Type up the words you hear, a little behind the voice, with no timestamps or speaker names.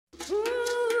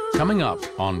Coming up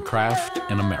on Craft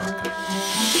in America.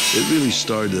 It really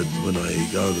started when I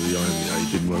got out of the Army. I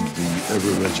didn't want to be ever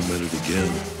regimented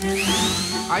again.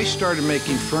 I started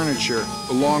making furniture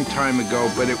a long time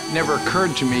ago, but it never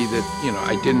occurred to me that,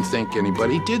 I didn't think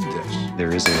anybody did this.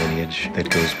 There is a lineage that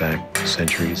goes back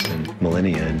centuries and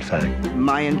millennia, in fact.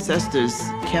 My ancestors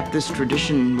kept this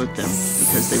tradition with them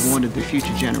because they wanted the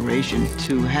future generation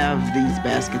to have these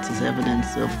baskets as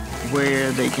evidence of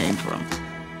where they came from.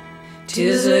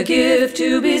 'Tis a gift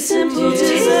to be simple,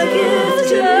 'tis a gift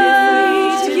to be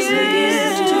free, 'tis a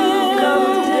gift to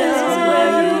come down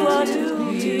where you want to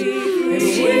be. And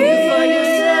when you find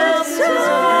yourself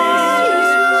trying to be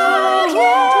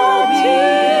light.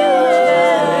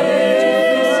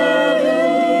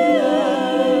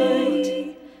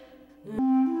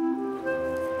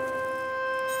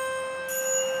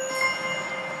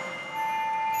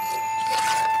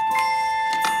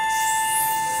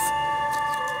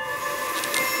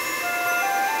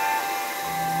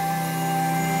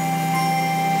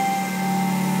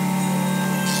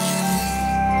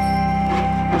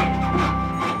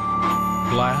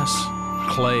 Glass,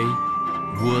 clay,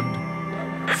 wood,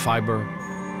 fiber,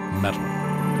 metal.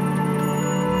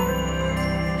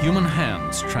 Human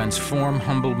hands transform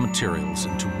humble materials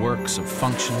into works of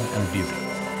function and beauty,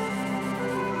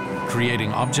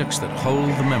 creating objects that hold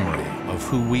the memory of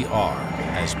who we are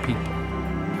as people.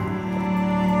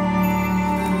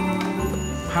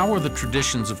 How are the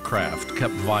traditions of craft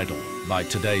kept vital by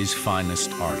today's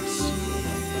finest artists?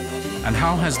 And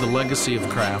how has the legacy of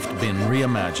craft been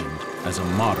reimagined as a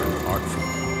modern art form?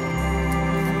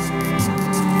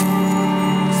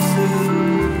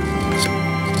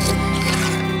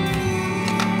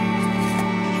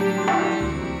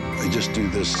 I just do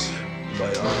this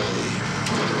biology.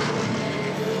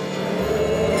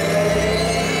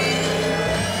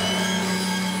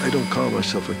 I don't call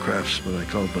myself a craftsman, I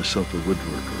call myself a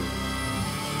woodworker.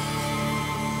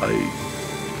 I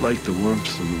like the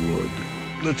warmth of the wood.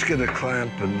 Let's get a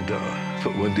clamp and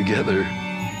put one together.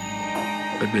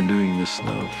 I've been doing this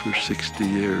now for 60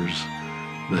 years,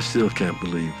 and I still can't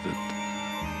believe that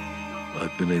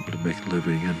I've been able to make a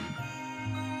living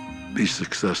and be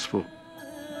successful.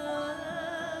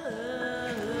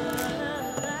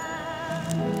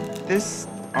 This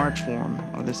art form,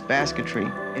 or this basketry,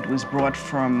 it was brought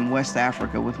from West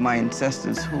Africa with my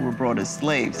ancestors who were brought as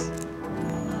slaves.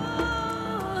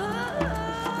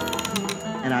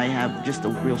 And I have just a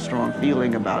real strong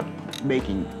feeling about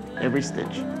making every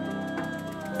stitch.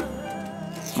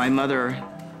 My mother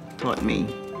taught me,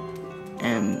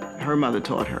 and her mother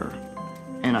taught her,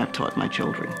 and I've taught my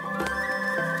children.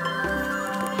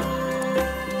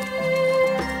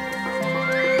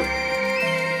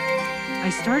 I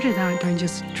started out doing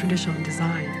just traditional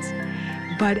designs,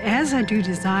 but as I do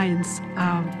designs,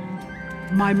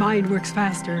 my mind works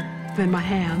faster than my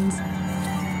hands,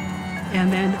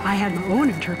 and then I had my own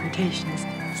interpretations.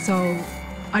 So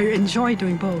I enjoy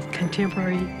doing both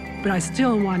contemporary, but I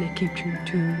still want to keep true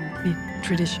to the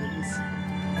traditions.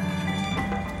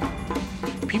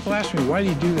 People ask me, why do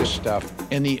you do this stuff?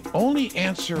 And the only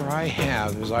answer I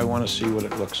have is I want to see what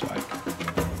it looks like.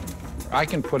 I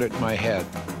can put it in my head,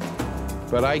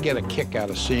 but I get a kick out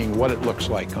of seeing what it looks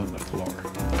like on the floor.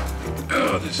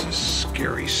 Oh, this is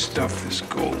scary stuff, this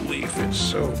gold leaf. It's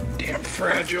so damn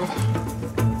fragile.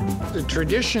 The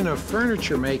tradition of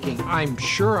furniture making, I'm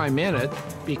sure I'm in it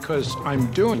because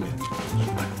I'm doing it.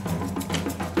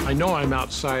 I know I'm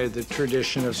outside the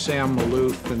tradition of Sam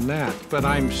Maloof and that, but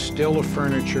I'm still a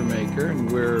furniture maker,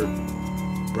 and we're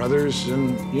brothers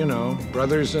in,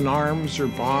 brothers in arms or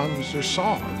bonds or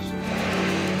saws.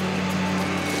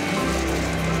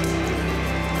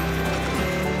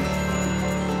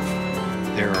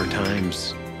 There are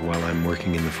times while I'm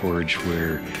working in the forge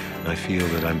where I feel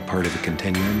that I'm part of a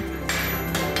continuum.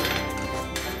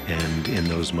 And in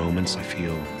those moments, I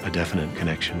feel a definite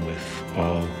connection with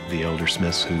all the elder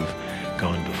smiths who've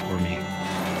gone before me.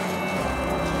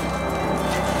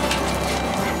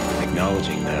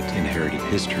 Acknowledging that inherited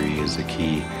history is a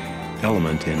key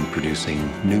element in producing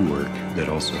new work that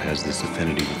also has this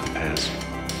affinity with the past,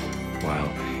 while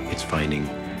it's finding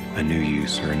a new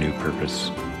use or a new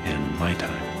purpose in my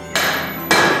time.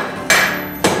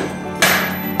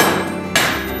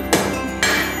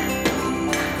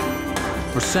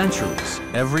 For centuries,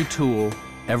 every tool,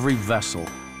 every vessel,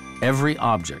 every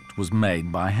object was made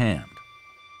by hand.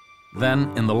 Then,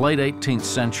 in the late 18th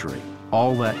century,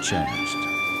 all that changed.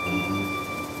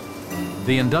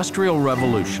 The Industrial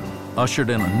Revolution ushered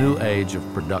in a new age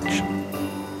of production.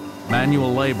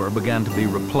 Manual labor began to be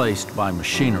replaced by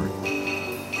machinery,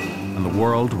 and the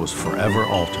world was forever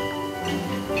altered.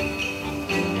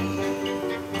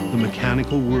 The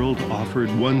mechanical world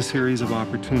offered one series of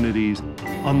opportunities.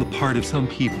 On the part of some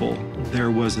people,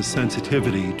 there was a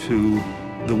sensitivity to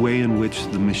the way in which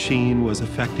the machine was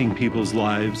affecting people's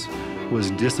lives,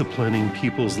 was disciplining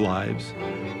people's lives,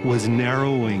 was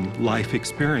narrowing life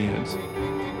experience.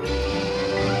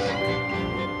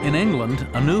 In England,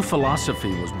 a new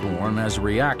philosophy was born as a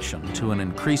reaction to an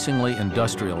increasingly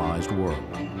industrialized world.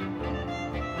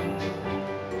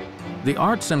 The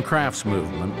arts and crafts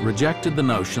movement rejected the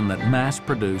notion that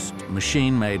mass-produced,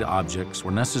 machine-made objects were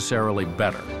necessarily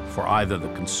better for either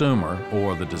the consumer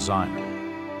or the designer.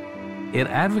 It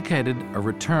advocated a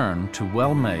return to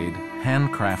well-made,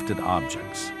 handcrafted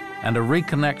objects and a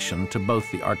reconnection to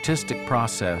both the artistic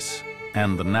process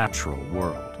and the natural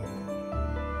world.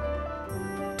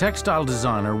 Textile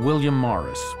designer William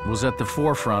Morris was at the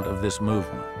forefront of this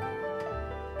movement.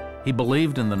 He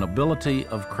believed in the nobility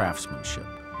of craftsmanship,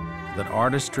 that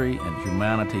artistry and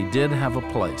humanity did have a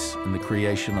place in the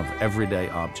creation of everyday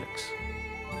objects.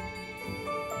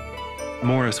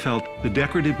 Morris felt the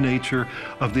decorative nature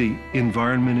of the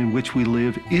environment in which we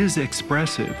live is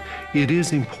expressive. It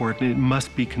is important, it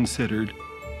must be considered,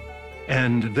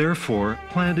 and therefore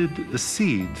planted the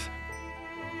seeds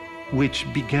which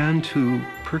began to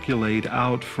percolate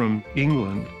out from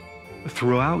England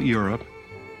throughout Europe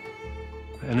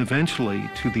and eventually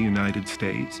to the United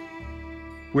States,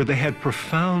 where they had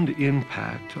profound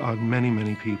impact on many,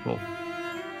 many people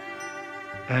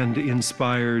and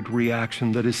inspired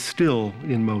reaction that is still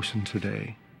in motion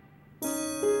today.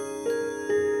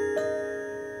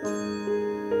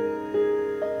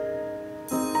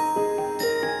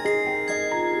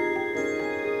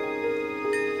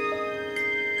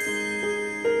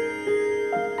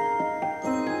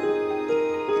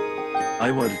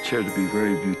 I want a chair to be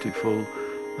very beautiful.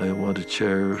 I want a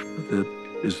chair that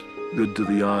is good to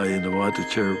the eye, and I want a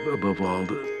chair above all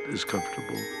that is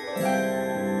comfortable.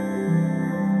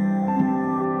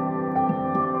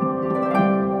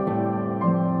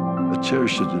 A chair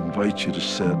should invite you to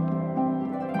sit.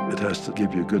 It has to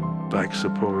give you good back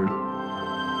support.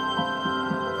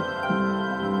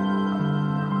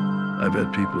 I've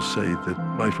had people say that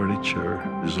my furniture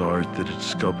is art, that it's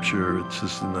sculpture, it's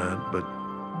this and that, but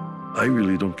I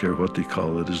really don't care what they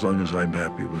call it, as long as I'm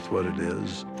happy with what it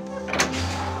is.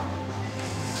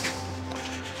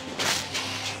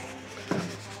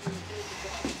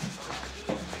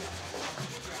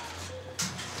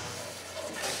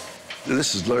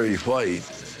 This is Larry White,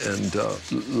 and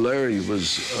Larry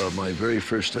was my very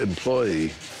first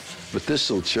employee. But this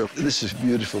old chair, this is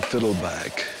beautiful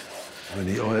fiddleback. When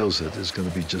he oils it, it's going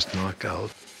to be just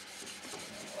knockout.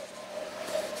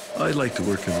 I like to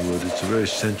work in wood. It's a very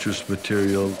sensuous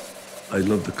material. I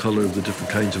love the color of the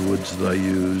different kinds of woods that I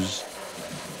use.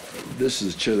 This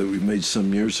is a chair that we made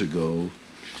some years ago.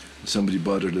 Somebody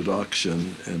bought it at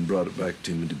auction and brought it back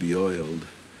to me to be oiled.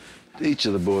 Each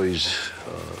of the boys,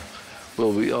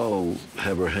 well, we all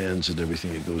have our hands in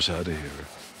everything that goes out of here.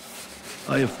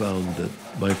 I have found that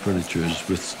my furniture has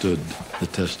withstood the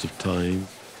test of time.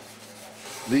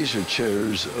 These are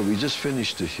chairs. We just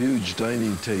finished a huge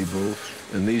dining table,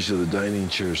 and these are the dining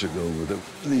chairs that go with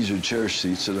it. These are chair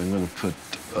seats that I'm going to put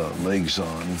legs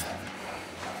on.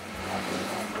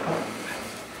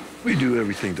 We do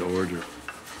everything to order.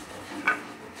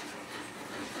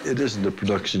 It isn't a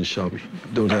production shop. We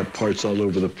don't have parts all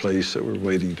over the place that we're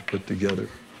waiting to put together.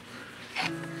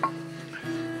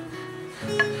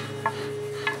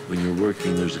 When you're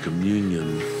working, there's a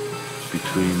communion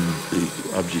between the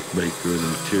object maker and the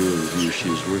material that he or she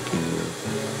is working with.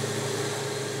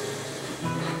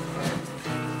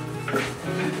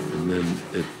 And then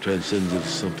it transcends into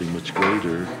something much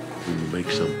greater when you make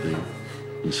something,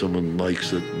 and someone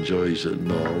likes it, enjoys it,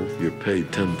 and all, you're paid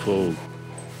tenfold.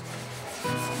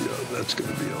 Yeah, that's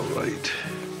going to be all right.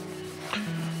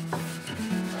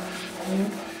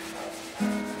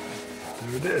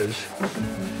 There it is.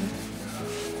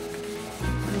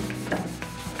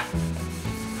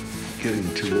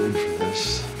 Getting too old for this.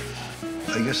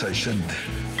 I guess I should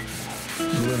go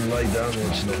and lie down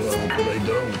once in a while, but I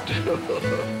don't.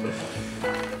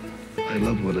 I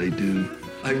love what I do.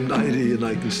 I'm 90 and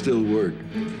I can still work.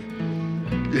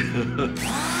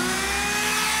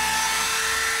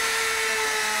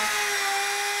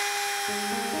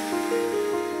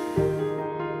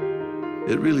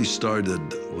 It really started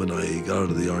when I got out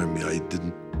of the Army. I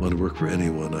didn't want to work for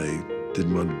anyone. I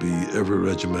didn't want to be ever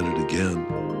regimented again.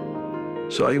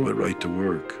 So I went right to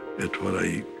work at what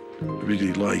I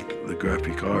really liked, the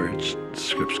graphic arts,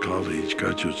 Scripps College,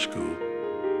 graduate school.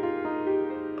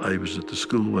 I was at the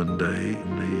school one day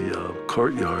in the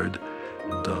courtyard,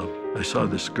 and I saw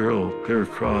this girl clear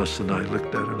across, and I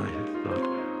looked at her and I thought,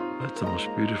 That's the most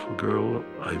beautiful girl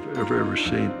I've ever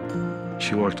seen.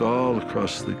 She walked all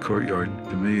across the courtyard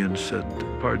to me and said,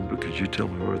 "Pardon, but could you tell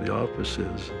me where the office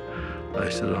is?" I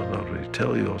said, "I'll not really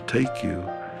tell you, I'll take you."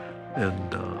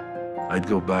 And I'd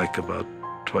go back about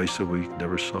twice a week,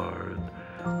 never saw her.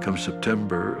 And come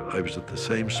September, I was at the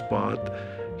same spot.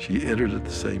 She entered at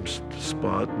the same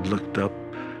spot and looked up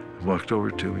and walked over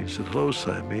to me and said, "Hello,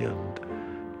 Sammy." And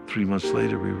 3 months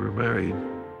later, we were married.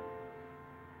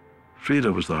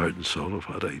 Frida was the heart and soul of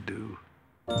what I do.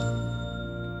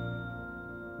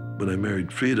 When I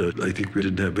married Frida, I think we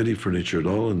didn't have any furniture at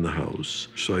all in the house,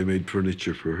 so I made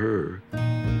furniture for her.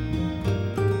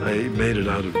 I made it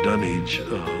out of dunnage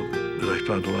that I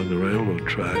found along the railroad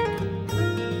track.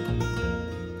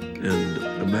 And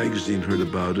a magazine heard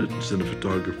about it and sent a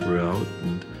photographer out,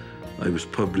 and I was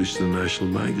published in a national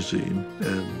magazine,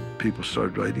 and people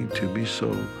started writing to me,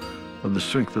 so on the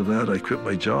strength of that, I quit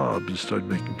my job and started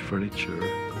making furniture.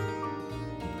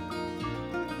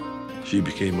 She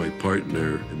became my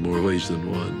partner in more ways than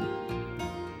one.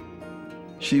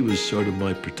 She was sort of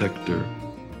my protector.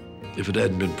 If it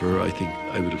hadn't been for her, I think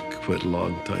I would have quit a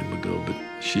long time ago, but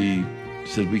she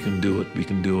said, "We can do it, we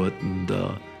can do it,"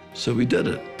 and so we did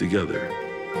it together.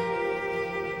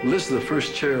 This is the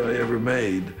first chair I ever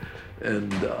made,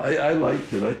 and I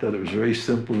liked it. I thought it was very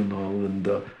simple and all, and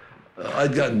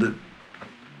I'd gotten it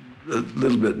a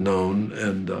little bit known,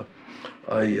 and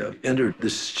I entered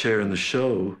this chair in the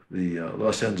show, the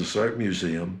Los Angeles Art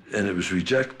Museum, and it was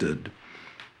rejected,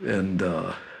 and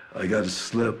I got a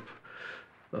slip.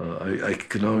 I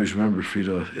can always remember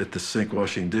Frida at the sink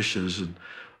washing dishes, and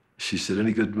she said,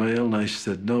 "Any good mail?" And I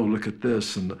said, "No, look at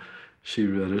this." And she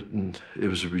read it, and it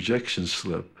was a rejection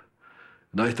slip.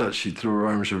 And I thought she'd throw her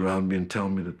arms around me and tell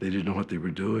me that they didn't know what they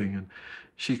were doing. And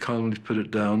she calmly put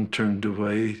it down, turned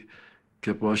away,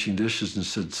 kept washing dishes, and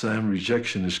said, "Sam,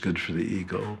 rejection is good for the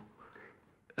ego."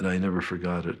 And I never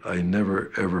forgot it. I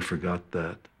never, ever forgot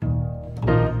that.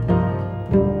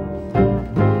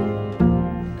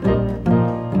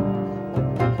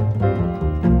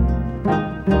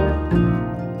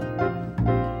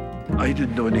 I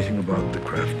didn't know anything about the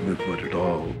craft movement at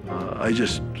all. I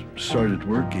just started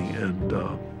working, and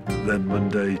then one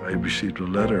day I received a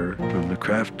letter from the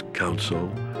Craft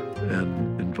Council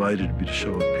and invited me to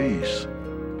show a piece.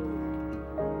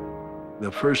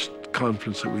 The first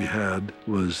conference that we had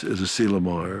was at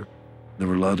Asilomar. There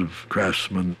were a lot of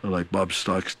craftsmen like Bob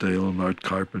Stocksdale and Art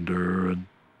Carpenter and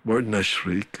Morton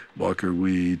Eschrick, Walker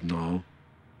Weed and all.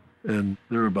 And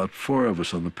there were about 4 of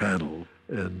us on the panel.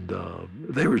 And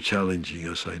they were challenging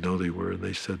us, I know they were, and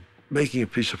they said, making a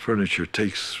piece of furniture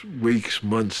takes weeks,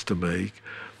 months to make,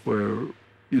 where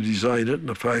you design it and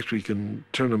a factory can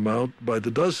turn them out by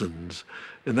the dozens,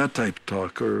 and that type of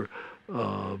talk. Or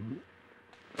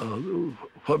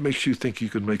what makes you think you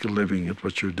can make a living at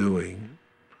what you're doing?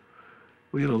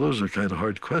 Well, you know, those are kind of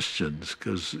hard questions,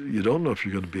 because you don't know if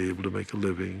you're going to be able to make a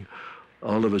living.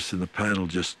 All of us in the panel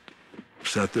just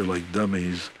sat there like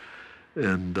dummies,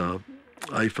 and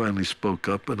I finally spoke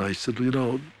up, and I said, you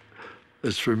know,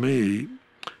 as for me,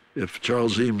 if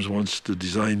Charles Eames wants to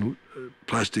design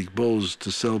plastic bowls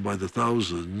to sell by the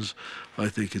thousands, I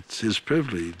think it's his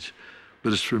privilege.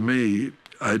 But as for me,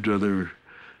 I'd rather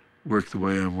work the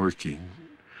way I'm working.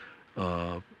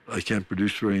 I can't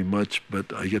produce very much,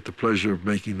 but I get the pleasure of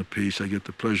making the piece. I get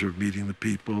the pleasure of meeting the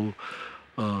people.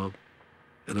 And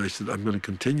I said, I'm going to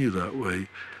continue that way.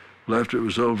 Well, after it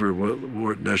was over,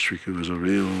 Morton Eschrick, who was a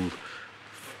real,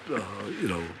 you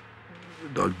know,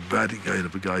 dogmatic kind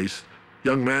of a guy, said,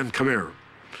 "Young man, come here."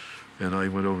 And I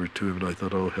went over to him, and I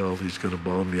thought, oh, hell, he's going to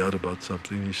bawl me out about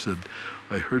something. He said,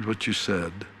 "I heard what you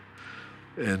said,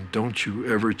 and don't you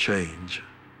ever change."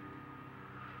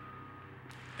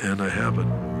 And I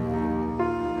haven't.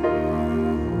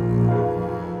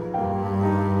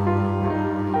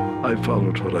 I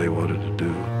followed what I wanted to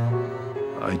do.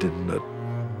 I didn't let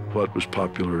what was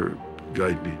popular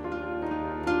guide me.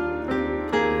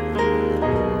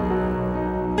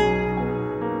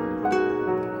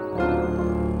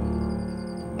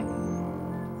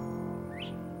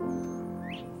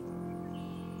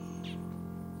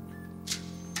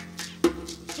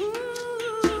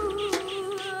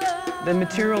 The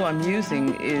material I'm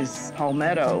using is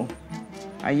palmetto.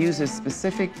 I use a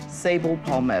specific sable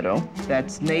palmetto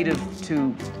that's native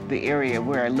to the area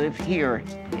where I live here.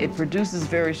 It produces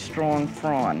very strong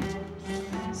frond,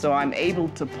 so I'm able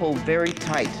to pull very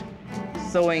tight.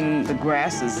 Sowing the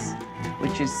grasses,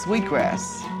 which is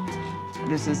sweetgrass.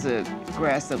 This is a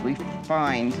grass that we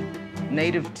find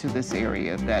native to this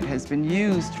area that has been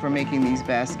used for making these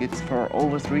baskets for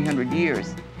over 300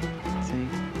 years. See,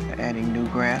 adding new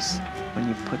grass. when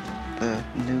you put the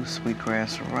new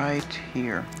sweetgrass right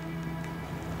here.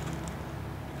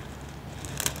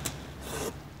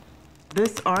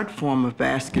 This art form of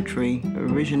basketry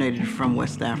originated from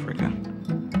West Africa,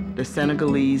 the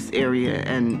Senegalese area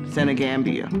and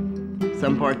Senegambia,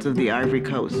 some parts of the Ivory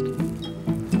Coast.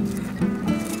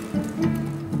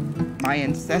 My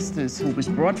ancestors, who was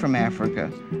brought from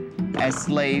Africa as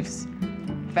slaves,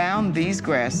 found these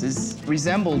grasses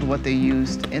resembled what they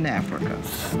used in Africa.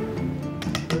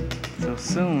 So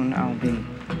soon I'll be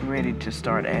ready to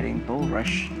start adding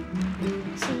bulrush.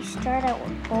 So you start out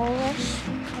with bulrush?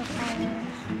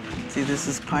 See, this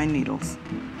is pine needles,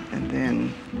 and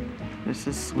then this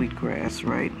is sweetgrass,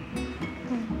 right?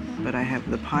 But I have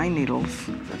the pine needles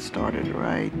that started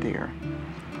right there.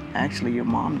 Actually, your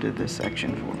mom did this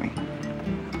section for me.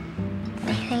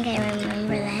 I think I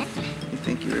remember that. You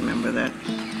think you remember that?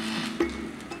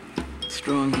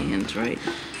 Strong hands, right?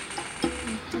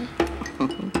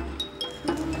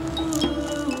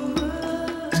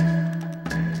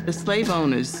 The slave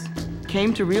owners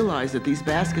came to realize that these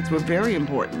baskets were very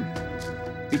important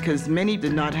because many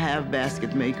did not have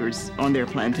basket makers on their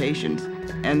plantations,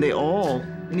 and they all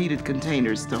needed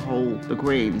containers to hold the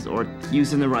grains or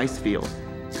use in the rice field.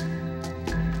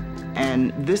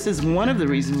 And this is one of the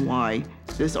reasons why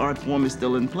this art form is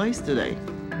still in place today,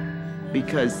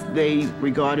 because they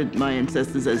regarded my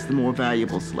ancestors as the more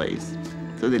valuable slaves,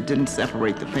 so they didn't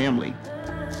separate the family.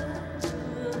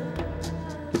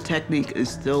 The technique is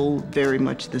still very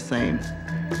much the same.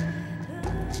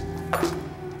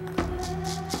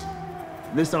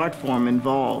 This art form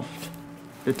involved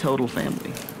the total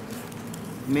family.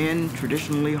 Men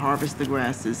traditionally harvest the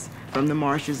grasses from the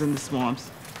marshes and the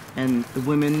swamps, and the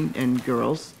women and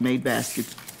girls made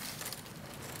baskets.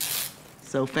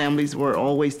 So families were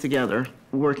always together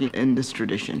working in this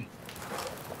tradition.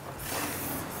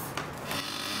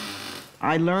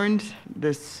 I learned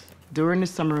this during the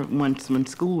summer months when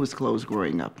school was closed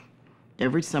growing up.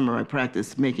 Every summer I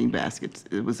practiced making baskets.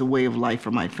 It was a way of life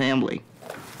for my family.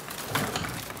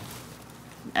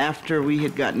 After we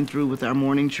had gotten through with our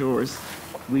morning chores,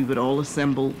 we would all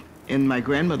assemble in my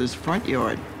grandmother's front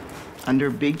yard under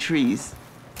big trees,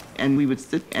 and we would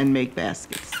sit and make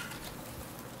baskets.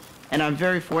 And I'm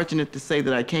very fortunate to say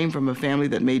that I came from a family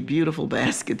that made beautiful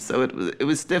baskets, so it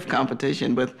was stiff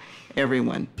competition with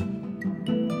everyone.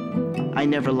 I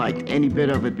never liked any bit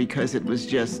of it because it was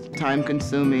just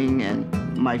time-consuming,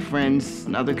 and my friends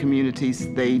in other communities,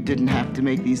 they didn't have to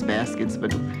make these baskets,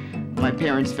 but my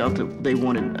parents felt that they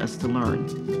wanted us to learn.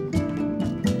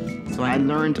 So I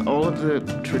learned all of the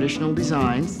traditional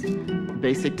designs,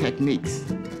 basic techniques,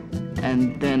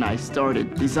 and then I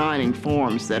started designing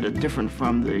forms that are different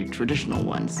from the traditional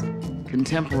ones.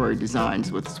 Contemporary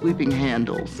designs with sweeping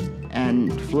handles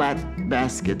and flat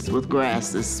baskets with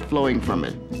grasses flowing from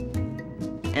it.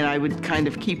 And I would kind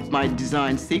of keep my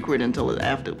design secret until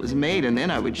after it was made, and then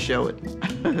I would show it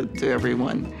to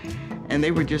everyone. And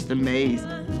they were just amazed.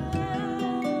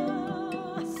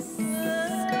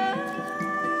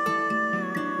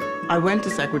 I went to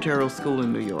secretarial school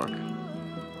in New York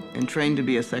and trained to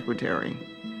be a secretary.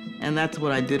 And that's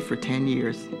what I did for 10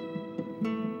 years.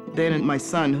 Then my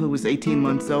son, who was 18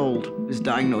 months old, was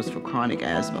diagnosed for chronic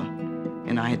asthma,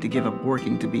 and I had to give up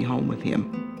working to be home with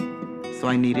him. So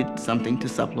I needed something to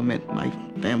supplement my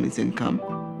family's income.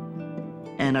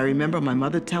 And I remember my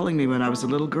mother telling me when I was a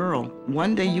little girl,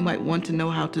 one day you might want to know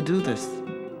how to do this.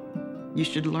 You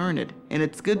should learn it. And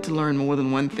it's good to learn more than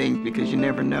one thing because you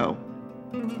never know.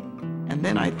 And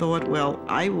then I thought, well,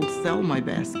 I will sell my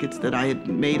baskets that I had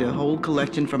made a whole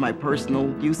collection for my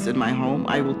personal use in my home.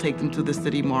 I will take them to the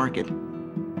city market.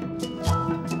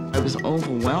 I was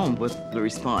overwhelmed with the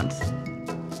response.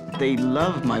 They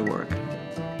loved my work.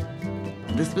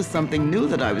 This was something new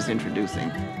that I was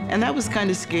introducing, and that was kind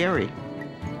of scary.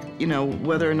 You know,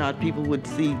 whether or not people would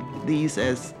see these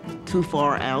as too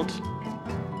far out,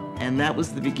 and that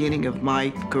was the beginning of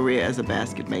my career as a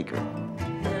basket maker.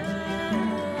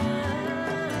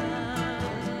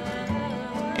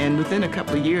 And within a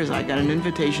couple of years, I got an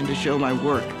invitation to show my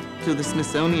work to the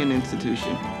Smithsonian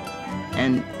Institution,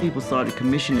 and people started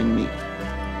commissioning me.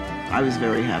 I was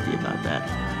very happy about that.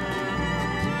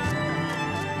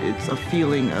 It's a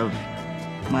feeling of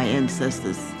my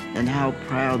ancestors and how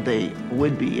proud they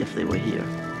would be if they were here.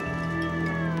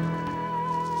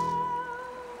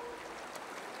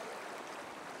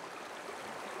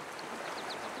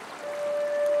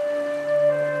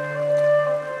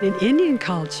 In Indian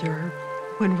culture,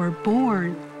 when we're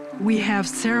born, we have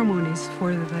ceremonies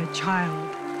for the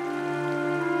child.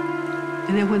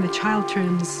 And then when the child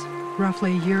turns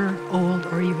roughly a year old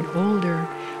or even older,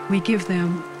 we give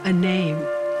them a name.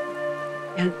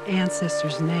 an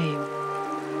ancestor's name.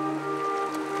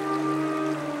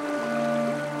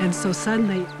 And so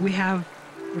suddenly we have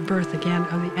the birth again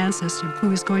of the ancestor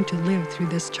who is going to live through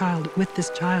this child, with this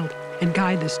child, and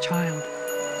guide this child.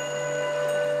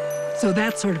 So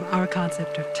that's sort of our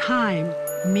concept of time,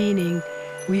 meaning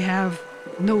we have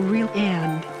no real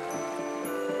end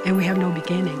and we have no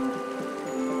beginning.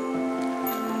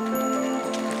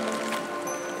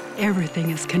 Everything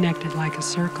is connected like a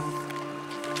circle.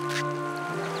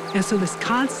 And so this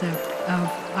concept of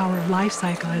our life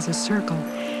cycle as a circle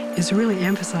is really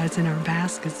emphasized in our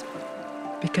baskets,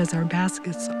 because our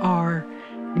baskets are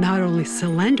not only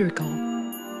cylindrical,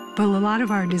 but a lot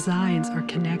of our designs are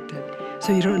connected.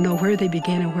 So you don't know where they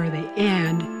begin and where they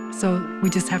end, so we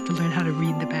just have to learn how to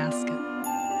read the basket.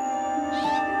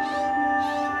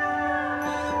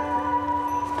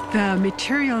 The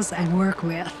materials I work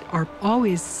with are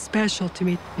always special to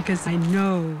me because I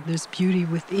know there's beauty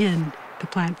within the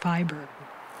plant fiber.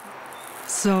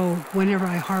 So whenever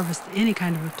I harvest any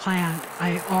kind of a plant,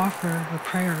 I offer a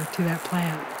prayer to that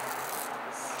plant,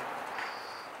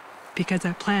 because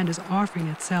that plant is offering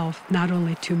itself not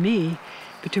only to me,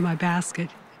 but to my basket,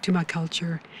 to my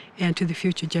culture, and to the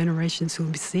future generations who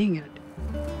will be seeing it.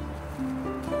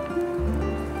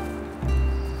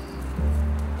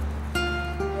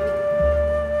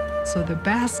 So the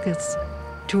baskets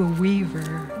to a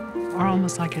weaver are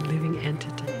almost like a living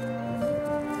entity.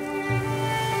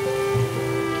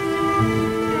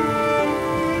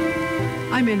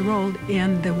 I'm enrolled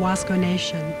in the Wasco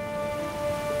Nation.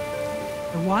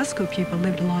 The Wasco people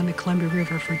lived along the Columbia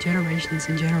River for generations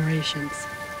and generations.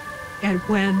 And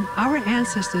when our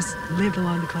ancestors lived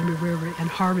along the Columbia River and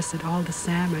harvested all the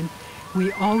salmon,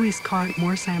 we always caught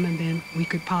more salmon than we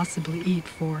could possibly eat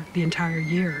for the entire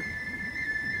year.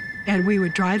 And we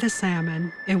would dry the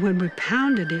salmon, and when we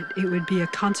pounded it, it would be a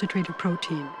concentrated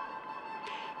protein.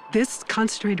 This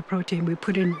concentrated protein we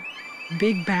put in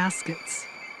big baskets,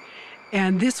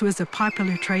 and this was a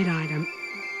popular trade item.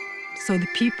 So the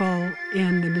people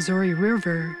in the Missouri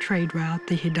River trade route,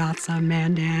 the Hidatsa,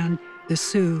 Mandan, the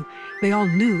Sioux, they all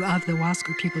knew of the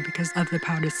Wasco people because of the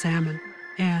powdered salmon,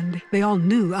 and they all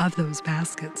knew of those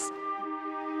baskets.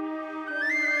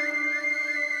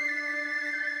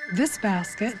 This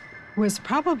basket was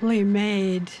probably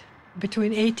made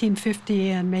between 1850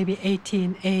 and maybe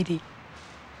 1880.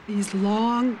 These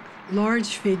long,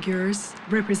 large figures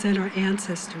represent our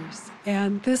ancestors.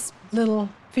 And this little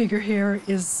figure here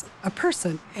is a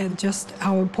person, and just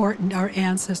how important our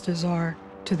ancestors are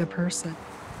to the person.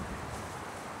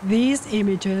 These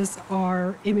images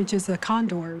are images of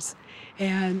condors,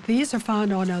 and these are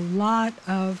found on a lot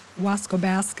of Wasco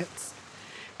baskets.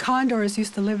 Condors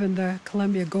used to live in the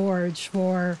Columbia Gorge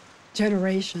for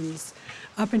generations,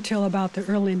 up until about the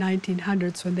early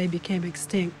 1900s when they became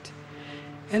extinct.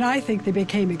 And I think they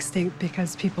became extinct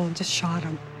because people just shot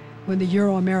them when the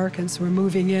Euro-Americans were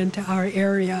moving into our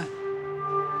area.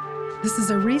 This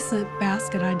is a recent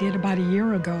basket I did about a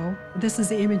year ago. This is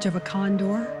the image of a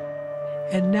condor.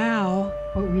 And now,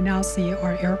 what we now see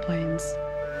are airplanes.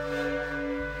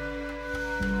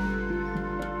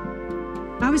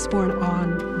 I was born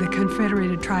on the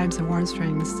Confederated Tribes of Warm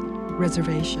Springs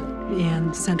Reservation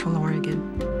in Central Oregon.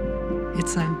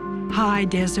 It's a high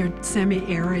desert,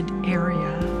 semi-arid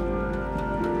area.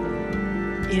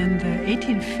 In the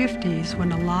 1850s,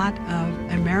 when a lot of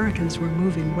Americans were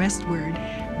moving westward,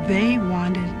 they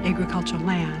wanted agricultural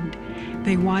land.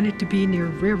 They wanted to be near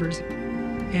rivers,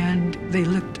 and they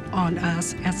looked on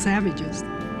us as savages.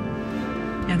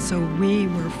 And so we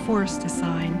were forced to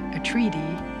sign a treaty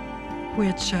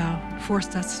which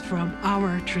forced us from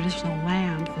our traditional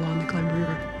land along the Columbia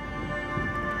River.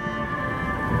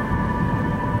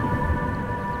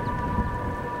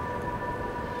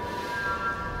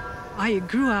 I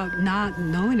grew up not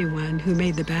knowing anyone who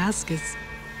made the baskets.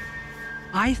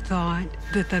 I thought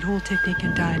that that whole technique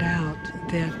had died out,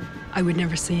 that I would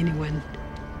never see anyone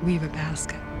weave a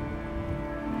basket.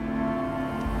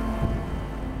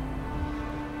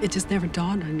 It just never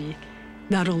dawned on me.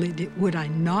 Not only would I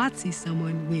not see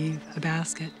someone weave a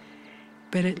basket,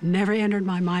 but it never entered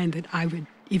my mind that I would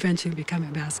eventually become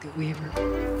a basket weaver.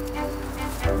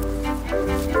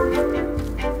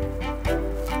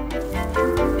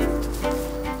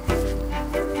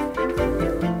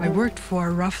 I worked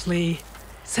for roughly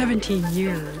 17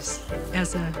 years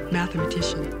as a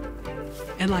mathematician.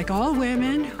 And like all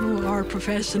women who are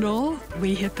professional,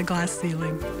 we hit the glass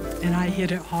ceiling, and I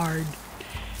hit it hard.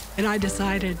 And I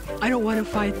decided, I don't want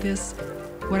to fight this.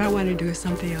 What I want to do is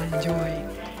something I enjoy.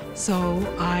 So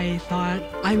I thought,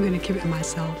 I'm going to commit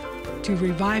myself to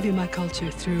reviving my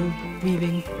culture through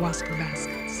weaving Wasco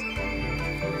baskets.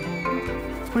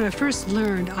 When I first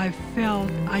learned, I felt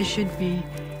I should be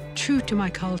true to my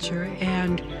culture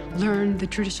and learn the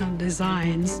traditional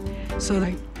designs, so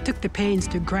I took the pains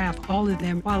to graph all of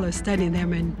them while I was studying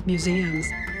them in museums.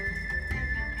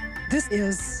 This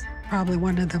is probably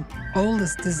one of the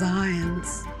oldest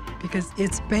designs because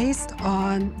it's based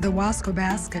on the Wasco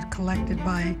basket collected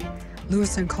by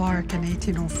Lewis and Clark in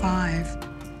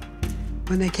 1805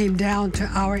 when they came down to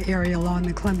our area along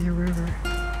the Columbia River.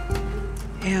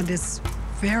 And it's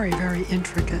very, very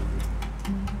intricate.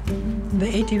 The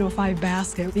 1805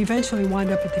 basket eventually wound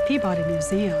up at the Peabody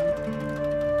Museum.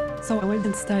 So I went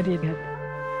and studied it.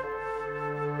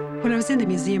 When I was in the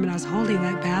museum and I was holding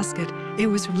that basket, it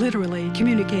was literally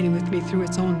communicating with me through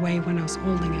its own way when I was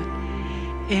holding it.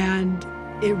 And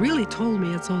it really told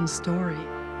me its own story.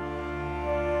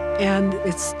 And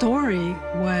its story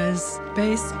was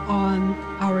based on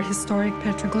our historic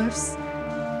petroglyphs.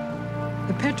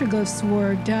 The petroglyphs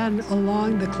were done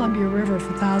along the Columbia River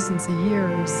for thousands of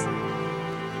years.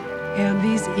 And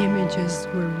these images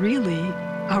were really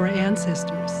our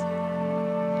ancestors.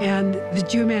 And the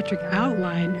geometric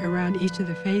outline around each of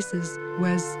the faces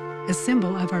was a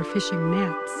symbol of our fishing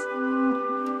nets.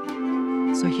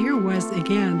 So here was,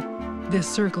 again, this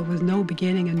circle with no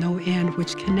beginning and no end,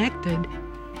 which connected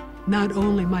not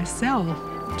only myself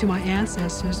to my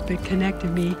ancestors, but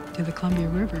connected me to the Columbia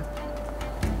River.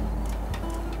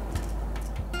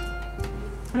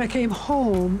 When I came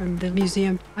home from the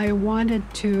museum, I wanted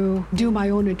to do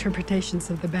my own interpretations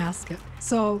of the basket.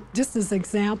 So just as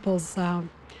examples,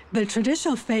 the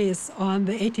traditional face on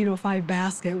the 1805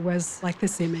 basket was like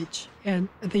this image. And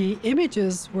the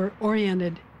images were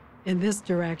oriented in this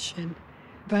direction,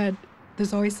 but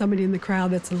there's always somebody in the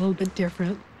crowd that's a little bit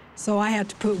different. So I had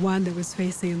to put one that was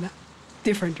facing the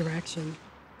different direction.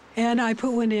 And I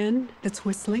put one in that's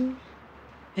whistling.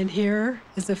 And here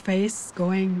is a face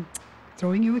going,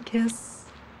 throwing you a kiss.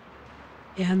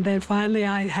 And then finally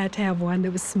I had to have one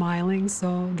that was smiling,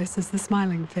 so this is the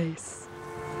smiling face.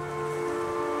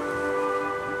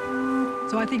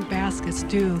 So I think baskets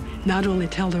do not only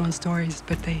tell their own stories,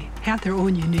 but they have their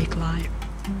own unique life.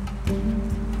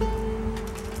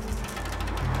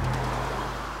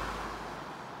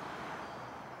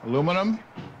 Aluminum,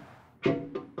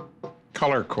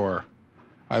 color core.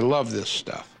 I love this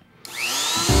stuff.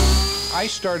 I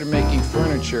started making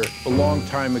furniture a long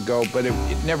time ago, but it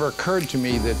never occurred to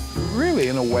me that really,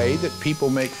 in a way, that people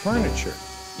make furniture.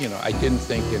 You know, I didn't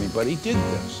think anybody did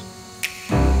this.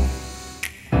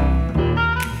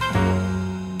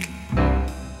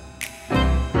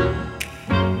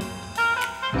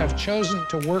 I've chosen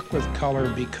to work with color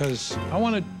because I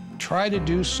want to try to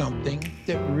do something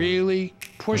that really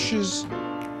pushes,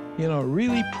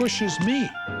 really pushes me.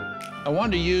 I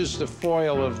wanted to use the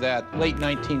foil of that late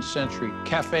 19th century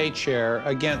cafe chair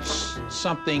against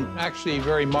something actually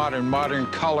very modern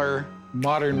color,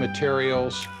 modern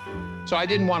materials. So I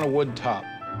didn't want a wood top.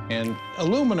 And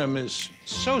aluminum is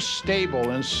so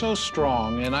stable and so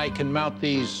strong, and I can mount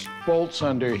these bolts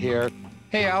under here.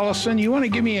 Hey, Allison, you want to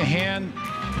give me a hand?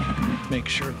 Make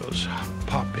sure those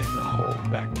pop in the hole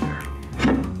back there.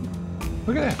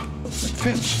 Look at that, it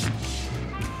fits.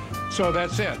 So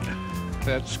that's it.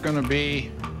 That's gonna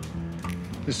be,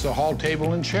 this is a hall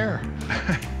table and chair.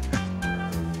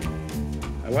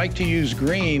 I like to use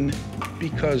green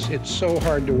because it's so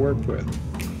hard to work with.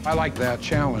 I like that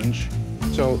challenge.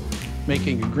 So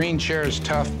making a green chair is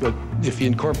tough, but if you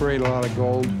incorporate a lot of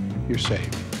gold, you're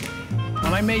safe.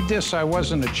 When I made this, I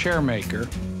wasn't a chair maker,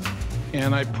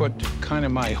 and I put kind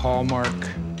of my hallmark,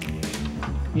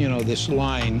 this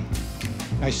line.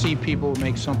 I see people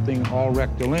make something all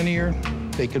rectilinear.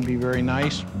 They can be very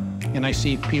nice. And I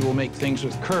see people make things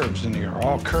with curves in here,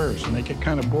 all curves, and they get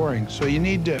kind of boring. So you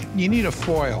need a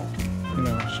foil,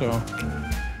 so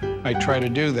I try to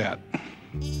do that.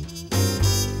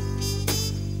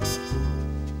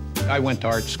 I went to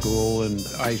art school, and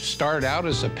I started out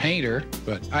as a painter,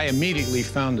 but I immediately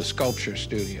found the sculpture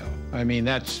studio. I mean,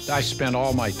 I spent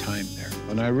all my time there.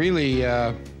 And I really,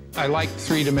 I liked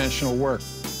three-dimensional work.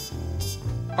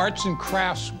 Arts and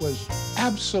crafts was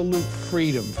absolute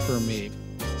freedom for me.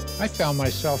 I found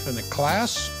myself in a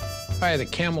class. I had a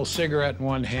Camel cigarette in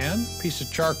one hand, a piece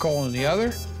of charcoal in the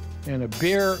other, and a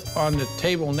beer on the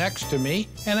table next to me,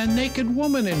 and a naked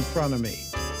woman in front of me.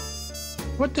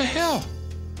 What the hell?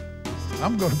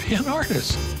 I'm going to be an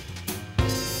artist.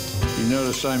 You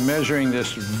notice I'm measuring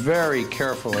this very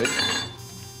carefully.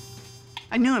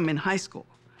 I knew him in high school.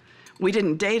 We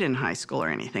didn't date in high school or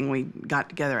anything. We got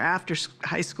together after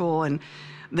high school, and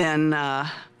then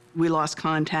we lost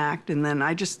contact, and then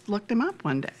I just looked him up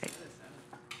one day.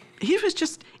 He was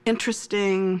just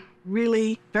interesting,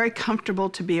 really very comfortable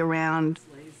to be around.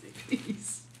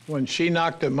 When she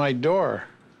knocked at my door,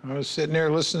 I was sitting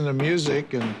there listening to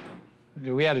music, and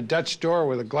we had a Dutch door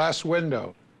with a glass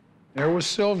window. There was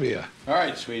Sylvia. All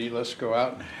right, sweetie, let's go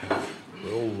out and have a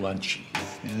little lunchy.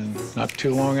 And not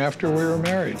too long after, we were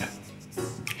married.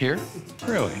 Here?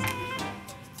 Really?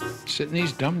 Sit in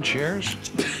these dumb chairs?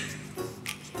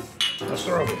 Let's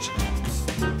throw it.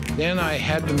 Then I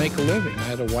had to make a living. I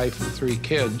had a wife and 3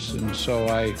 kids, and so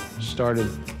I started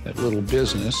that little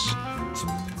business.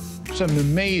 Some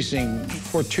amazing,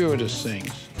 fortuitous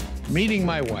things. Meeting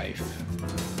my wife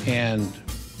and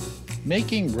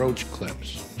making roach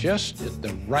clips just at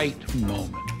the right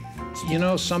moment. You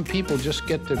know, some people just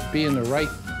get to be in the right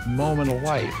moment of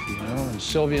life, you know? And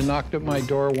Sylvia knocked at my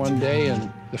door one day,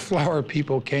 and the flower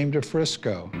people came to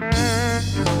Frisco.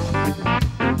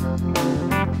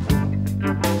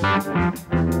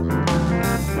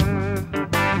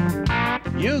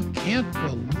 You can't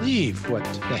believe what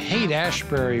the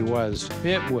Haight-Ashbury was.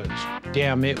 It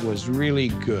was really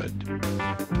good.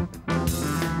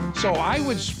 So I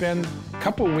would spend a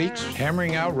couple weeks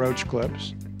hammering out roach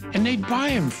clips, and they'd buy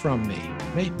them from me.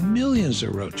 Made millions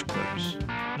of roach clips.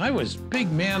 I was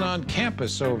big man on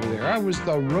campus over there. I was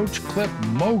the roach clip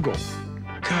mogul.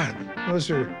 God,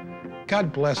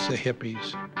 God bless the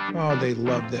hippies. Oh, they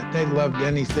loved it. They loved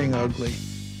anything ugly.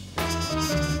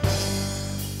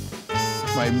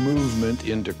 My movement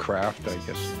into craft, I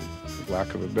guess, for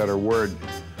lack of a better word,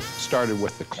 started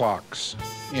with the clocks.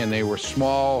 And they were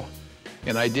small,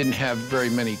 and I didn't have very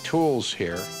many tools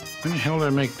here. When the hell did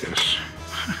I make this?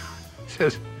 It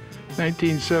says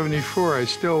 1974, I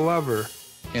still love her.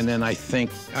 And then I think,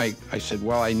 I said,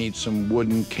 well, I need some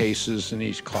wooden cases in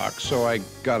these clocks. So I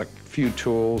got a few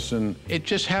tools, and it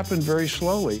just happened very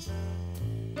slowly.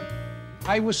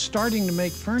 I was starting to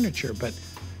make furniture, but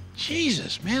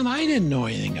Jesus, man, I didn't know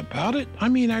anything about it. I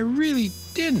mean, I really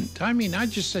didn't. I mean, I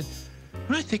just said,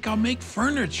 I think I'll make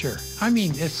furniture. I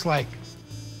mean, it's like,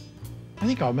 I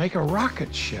think I'll make a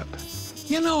rocket ship.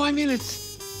 You know, I mean,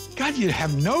 it's, God, you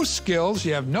have no skills,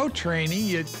 you have no training,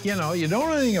 you know, you don't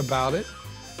know anything about it.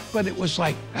 But it was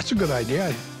like, that's a good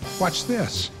idea. Watch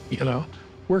this, you know,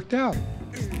 worked out.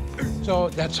 So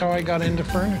that's how I got into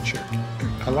furniture.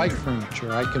 I like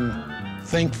furniture. I can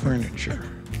think furniture.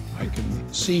 I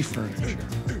can see furniture.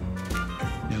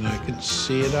 And I can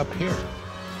see it up here.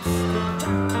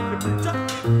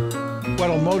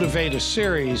 What'll motivate a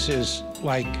series is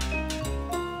like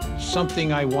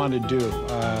something I want to do,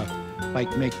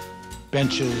 like make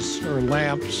benches or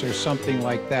lamps or something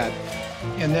like that.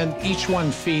 And then each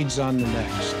one feeds on the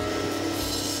next.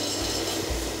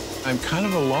 I'm kind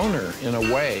of a loner in a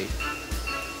way.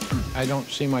 I don't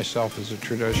see myself as a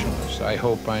traditionalist. I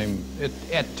hope I'm,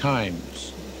 at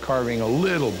times, carving a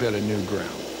little bit of new ground.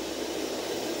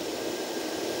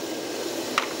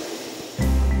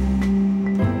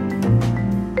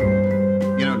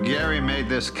 You know, Gary made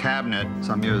this cabinet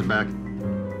some years back.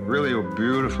 Really a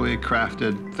beautifully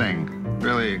crafted thing.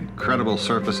 Really incredible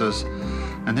surfaces.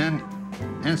 And then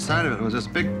inside of it was this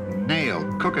big nail,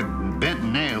 crooked, bent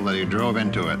nail that he drove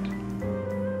into it.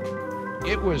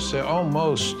 It was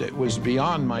it was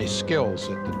beyond my skills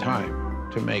at the time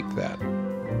to make that.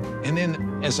 And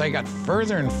then as I got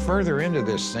further and further into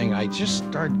this thing, I just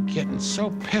started getting so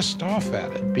pissed off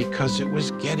at it because it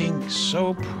was getting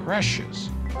so precious.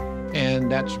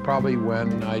 And that's probably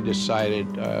when I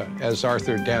decided, as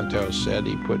Arthur Danto said,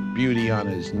 he put beauty on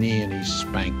his knee and he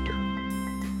spanked her.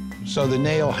 So the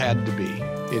nail had to be.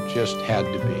 It just had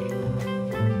to be.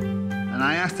 And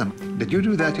I asked him, did you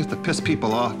do that just to piss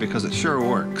people off? Because it sure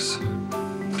works.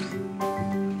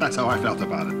 That's how I felt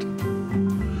about it.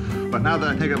 But now that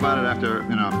I think about it after,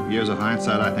 you know, years of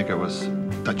hindsight, I think it was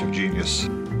a touch of genius.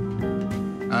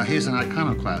 He's an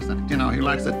iconoclast, and, you know, he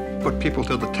likes to put people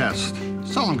to the test.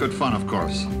 It's all in good fun, of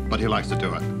course, but he likes to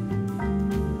do it.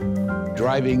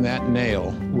 Driving that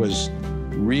nail was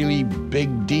really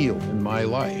big deal in my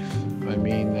life. I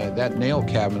mean, that nail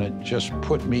cabinet just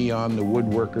put me on the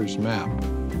woodworker's map.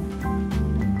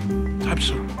 I'm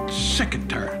so sick and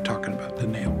tired of talking about the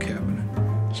nail cabinet.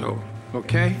 So,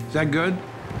 okay, is that good?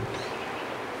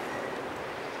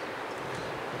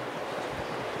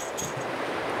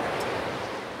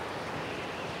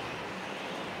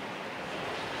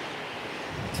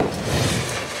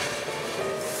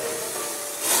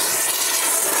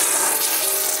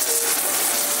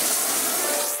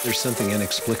 There's something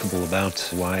inexplicable about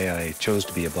why I chose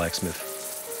to be a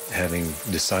blacksmith, having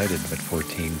decided at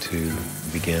 14 to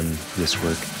begin this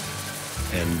work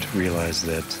and realize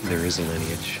that there is a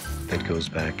lineage that goes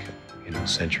back, you know,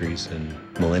 centuries and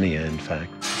millennia, in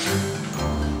fact.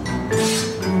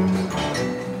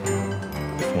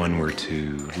 one were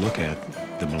to look at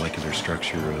the molecular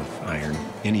structure of iron,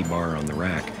 any bar on the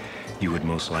rack, you would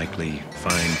most likely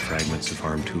find fragments of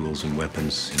armed tools and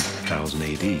weapons in 1000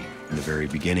 AD, in the very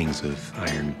beginnings of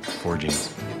iron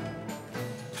forgings.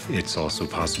 It's also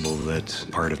possible that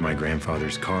part of my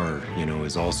grandfather's car,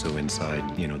 is also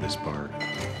inside, this bar,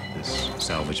 this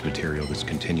salvage material that's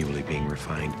continually being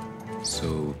refined.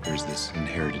 So there's this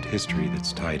inherited history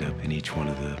that's tied up in each one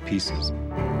of the pieces.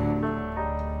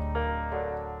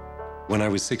 When I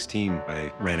was 16,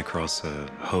 I ran across a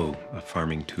hoe, a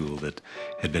farming tool that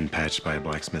had been patched by a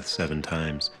blacksmith 7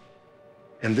 times.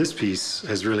 And this piece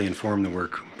has really informed the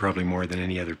work probably more than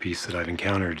any other piece that I've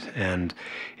encountered. And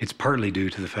it's partly due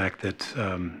to the fact that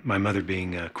my mother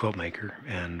being a quilt maker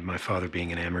and my father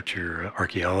being an amateur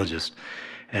archaeologist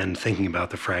and thinking about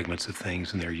the fragments of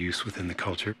things and their use within the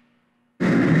culture.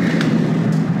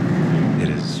 It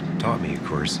has taught me, of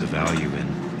course, the value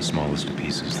in the smallest of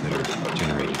pieces that are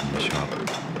generated in the shop.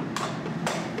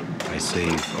 I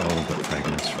save all of the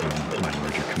fragments from my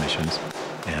larger commissions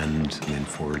and then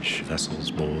forge vessels,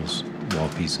 bowls, wall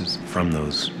pieces from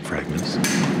those fragments.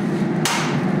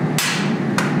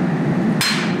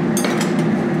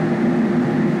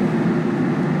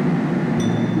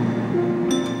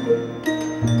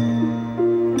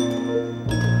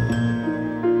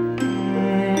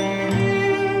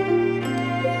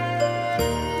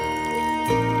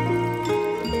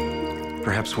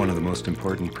 Perhaps one of the most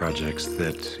important projects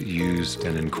that used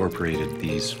and incorporated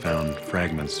these found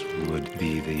fragments would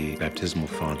be the baptismal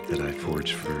font that I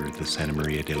forged for the Santa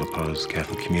Maria de la Paz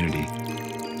Catholic community.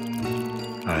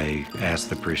 I asked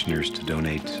the parishioners to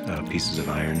donate pieces of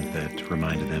iron that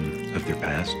reminded them of their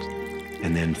past,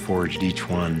 and then forged each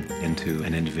one into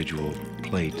an individual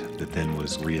plate that then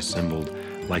was reassembled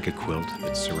like a quilt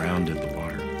that surrounded the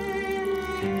water.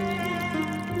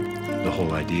 The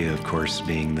whole idea, of course,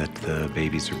 being that the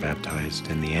babies are baptized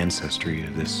in the ancestry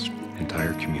of this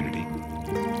entire community.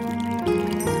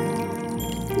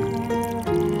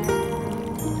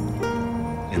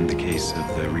 In the case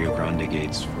of the Rio Grande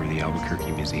gates for the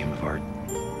Albuquerque Museum of Art,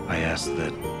 I asked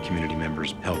that community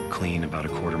members help clean about a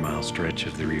quarter-mile stretch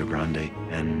of the Rio Grande,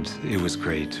 and it was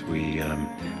great. We,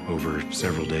 over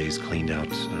several days, cleaned out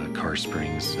car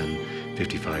springs and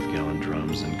 55-gallon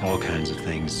drums and all kinds of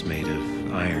things made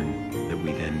of iron that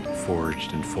we then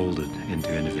forged and folded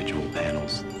into individual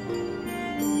panels.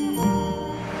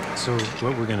 So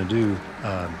what we're going to do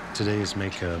today is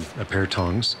make a pair of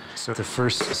tongs. So the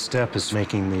first step is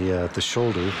making the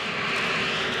shoulder.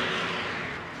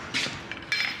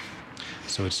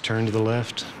 So it's turned to the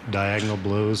left, diagonal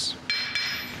blows.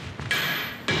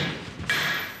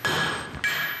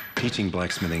 Teaching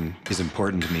blacksmithing is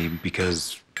important to me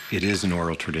because it is an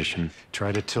oral tradition.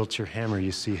 Try to tilt your hammer.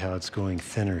 You see how it's going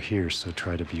thinner here, so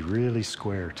try to be really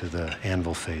square to the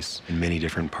anvil face. In many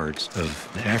different parts of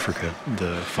Africa,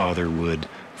 the father would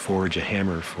forge a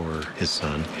hammer for his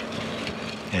son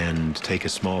and take a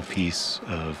small piece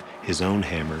of his own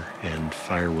hammer and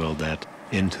fire weld that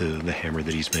into the hammer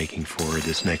that he's making for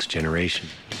this next generation.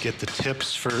 Get the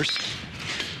tips first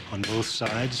on both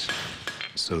sides.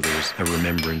 So there's a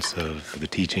remembrance of the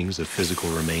teachings, a physical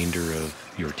remainder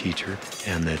of your teacher,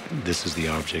 and that this is the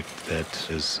object that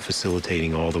is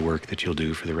facilitating all the work that you'll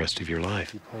do for the rest of your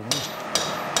life.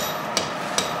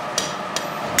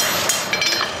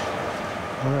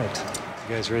 All right,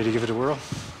 you guys ready to give it a whirl?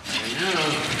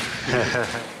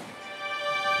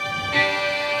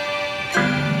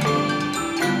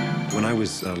 When I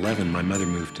was 11, my mother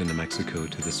moved to New Mexico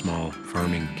to the small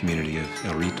farming community of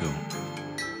El Rito.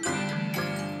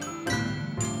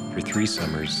 For 3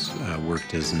 summers,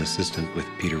 worked as an assistant with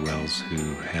Peter Wells,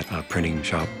 who had a printing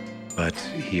shop, but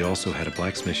he also had a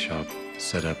blacksmith shop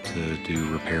set up to do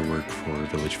repair work for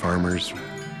village farmers.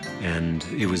 And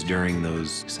it was during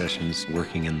those sessions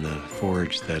working in the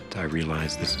forge that I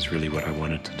realized this is really what I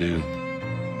wanted to do.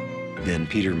 Then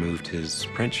Peter moved his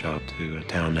print shop to a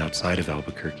town outside of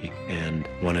Albuquerque and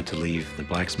wanted to leave the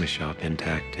blacksmith shop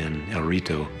intact in El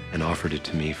Rito and offered it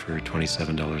to me for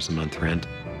 $27 a month rent.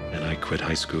 And I quit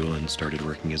high school and started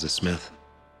working as a smith.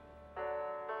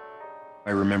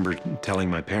 I remember telling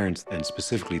my parents, and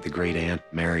specifically the great aunt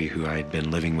Mary, who I had been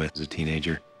living with as a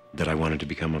teenager, that I wanted to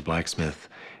become a blacksmith.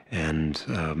 And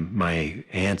my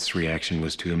aunt's reaction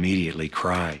was to immediately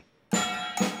cry.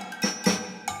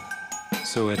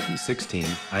 So at 16,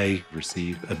 I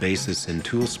received a basis in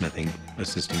toolsmithing,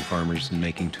 assisting farmers in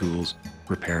making tools,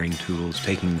 repairing tools,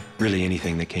 taking really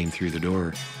anything that came through the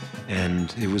door.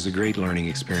 And it was a great learning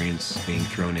experience being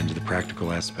thrown into the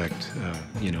practical aspect,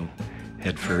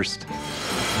 head first.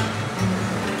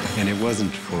 And it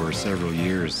wasn't for several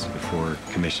years before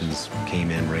commissions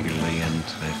came in regularly and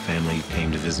my family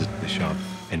came to visit the shop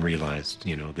and realized,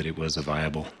 you know, that it was a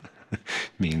viable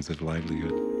means of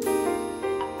livelihood.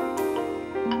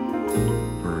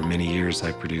 For many years,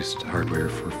 I produced hardware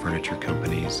for furniture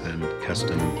companies and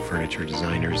custom furniture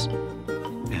designers,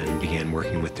 and began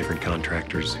working with different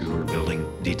contractors who were building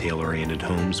detail-oriented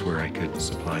homes where I could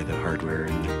supply the hardware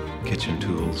and the kitchen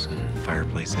tools and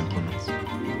fireplace implements.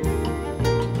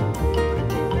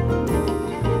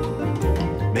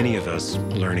 Many of us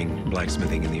learning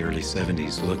blacksmithing in the early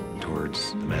 70s looked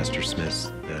towards the master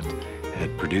smiths that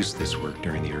had produced this work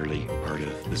during the early part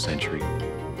of the century,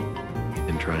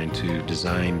 and trying to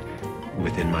design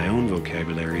within my own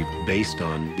vocabulary based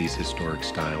on these historic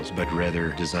styles, but rather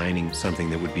designing something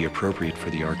that would be appropriate for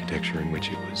the architecture in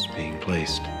which it was being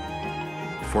placed.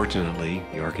 Fortunately,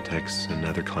 the architects and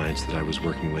other clients that I was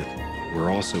working with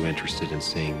were also interested in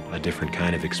seeing a different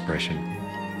kind of expression.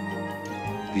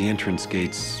 The entrance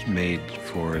gates made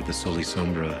for the Soli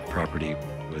Sombra property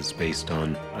was based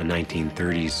on a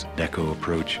 1930s deco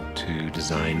approach to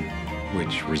design,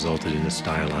 which resulted in a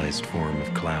stylized form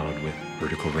of cloud with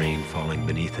vertical rain falling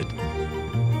beneath it.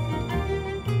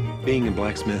 Being a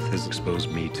blacksmith has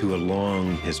exposed me to a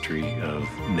long history of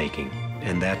making,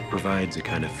 and that provides a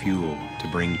kind of fuel to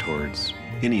bring towards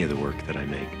any of the work that I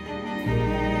make.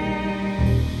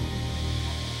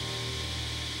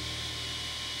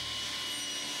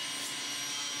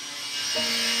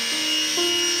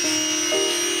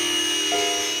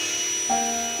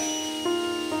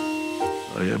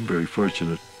 I am very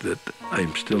fortunate that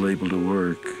I'm still able to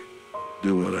work,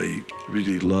 do what I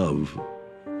really love.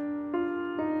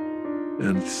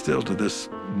 And still to this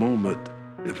moment,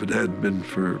 if it hadn't been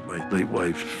for my late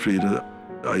wife, Frida,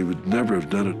 I would never have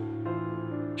done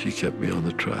it. She kept me on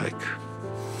the track.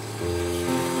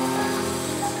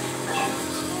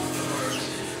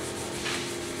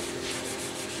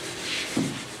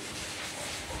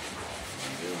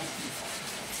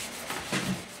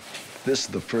 This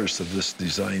is the first of this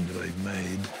design that I've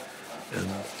made, and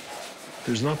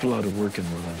there's an awful lot of work in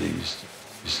one of these.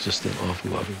 It's just an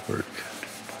awful lot of work.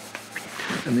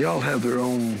 And they all have their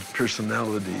own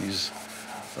personalities.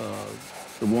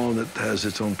 The walnut has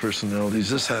its own personalities.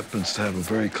 This happens to have a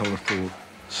very colorful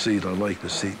seat. I like the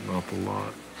seat an awful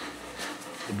lot.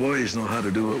 The boys know how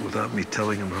to do it without me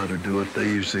telling them how to do it. They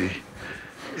usually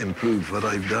improve what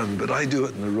I've done, but I do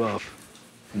it in the rough,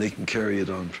 and they can carry it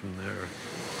on from there.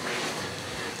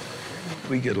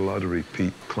 We get a lot of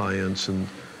repeat clients, and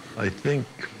I think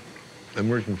I'm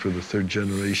working for the third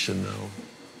generation now.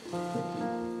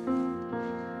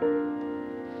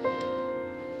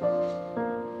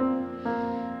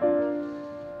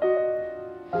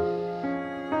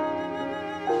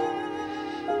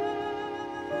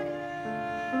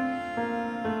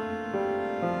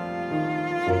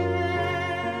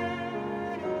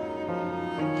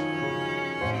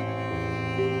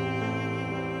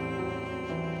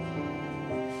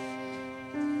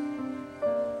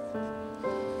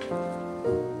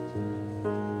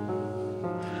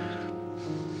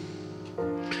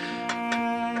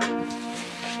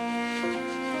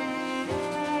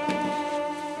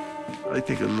 I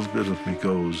think a little bit of me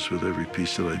goes with every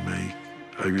piece that I make.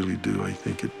 I really do. I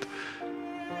think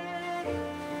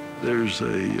there's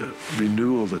a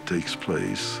renewal that takes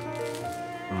place.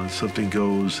 Something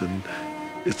goes, and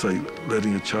it's like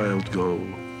letting a child go.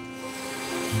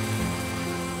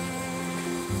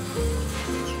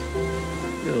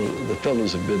 You know, the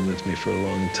fellows have been with me for a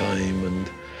long time, and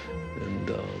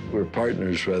we're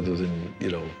partners rather than,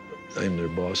 you know, I'm their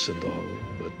boss and all.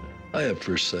 But I have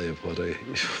first say of what I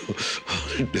want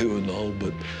to do and all,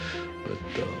 but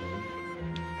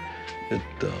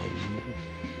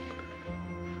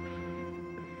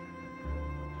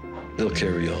they'll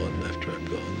carry on after I'm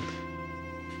gone.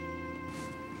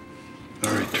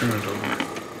 All right, turn it over.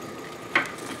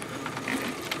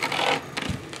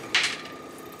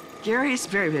 Gary's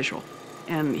very visual,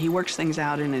 and he works things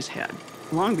out in his head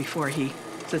long before he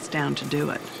sits down to do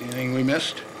it. Anything we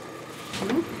missed?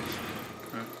 Mm-hmm.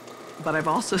 But I've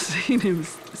also seen him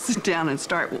sit down and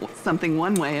start something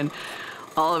one way, and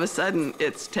all of a sudden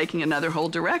it's taking another whole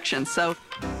direction. So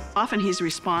often he's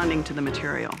responding to the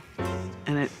material,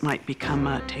 and it might become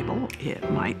a table,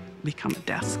 it might become a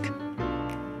desk.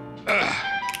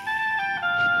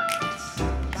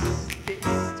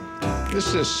 This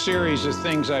is a series of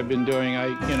things I've been doing.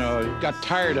 I got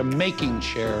tired of making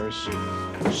chairs,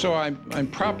 so I'm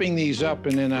propping these up,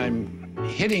 and then I'm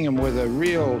hitting them with a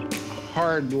real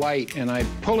hard light, and I'm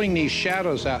pulling these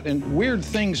shadows out, and weird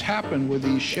things happen with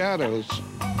these shadows.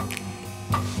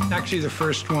 Actually, the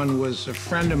first one was a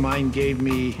friend of mine gave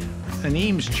me an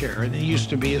Eames chair, and it used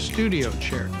to be a studio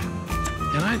chair.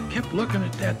 And I kept looking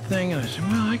at that thing, and I said,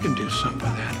 well, I can do something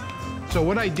with that. So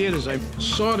what I did is I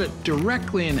sawed it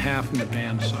directly in half in the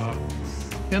bandsaw.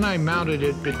 Then I mounted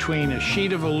it between a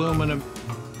sheet of aluminum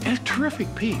and a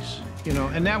terrific piece, you know,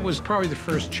 and that was probably the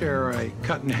first chair I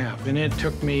cut in half. And it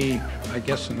took me, I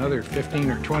guess, another 15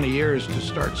 or 20 years to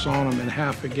start sawing them in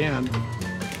half again.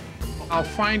 I'll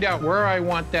find out where I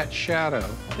want that shadow,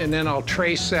 and then I'll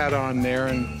trace that on there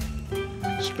and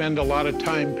spend a lot of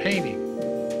time painting.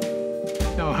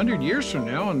 Now, 100 years from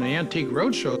now, on the Antique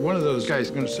Roadshow, one of those guys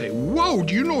is going to say, whoa,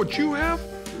 do you know what you have?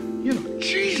 You know,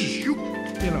 Jesus, you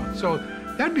know, so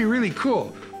that'd be really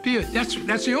cool.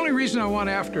 That's the only reason I want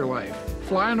Afterlife.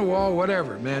 Fly on the wall,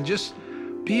 whatever, man. Just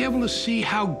be able to see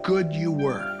how good you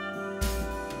were.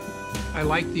 I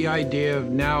like the idea of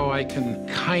now I can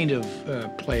kind of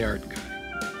play art guy.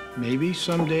 Maybe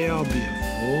someday I'll be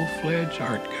a full-fledged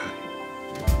art guy.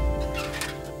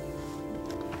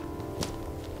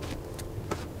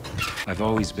 I've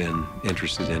always been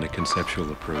interested in a conceptual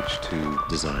approach to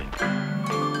design.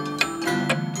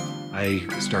 I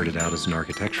started out as an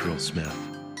architectural smith.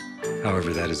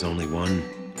 However, that is only one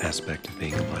aspect of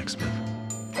being a blacksmith.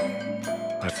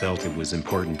 I felt it was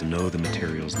important to know the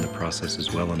materials and the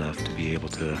processes well enough to be able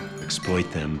to exploit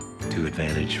them to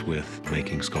advantage with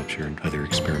making sculpture and other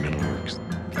experimental works.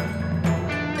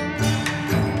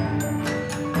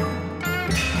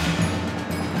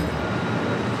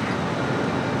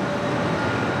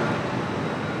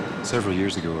 Several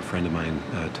years ago, a friend of mine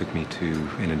took me to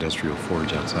an industrial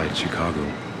forge outside Chicago,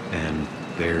 and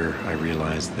there I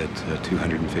realized that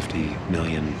 250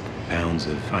 million pounds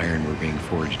of iron were being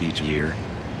forged each year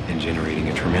and generating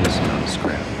a tremendous amount of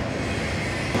scrap.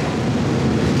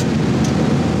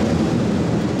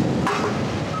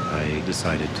 I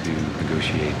decided to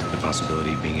negotiate the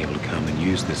possibility of being able to come and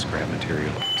use this scrap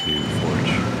material to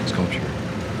forge sculpture.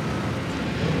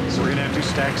 So we're going to have 2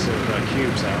 stacks of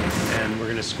cubes out, and we're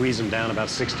going to squeeze them down about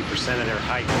 60% of their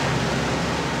height.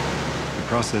 The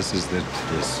processes that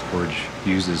this forge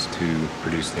uses to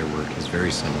produce their work is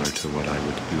very similar to what I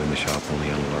would do in the shop, only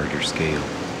on a larger scale.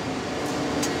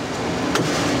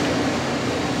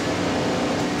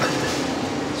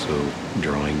 So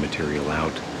drawing material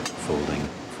out, folding,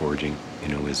 forging, you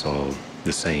know, is all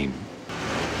the same.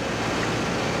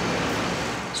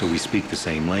 So we speak the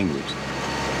same language.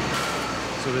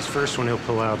 So this first one he'll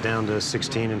pull out down to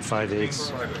 16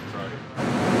 5/8.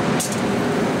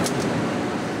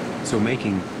 So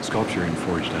making sculpture in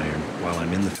forged iron while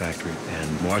I'm in the factory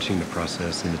and watching the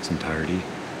process in its entirety,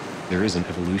 there is an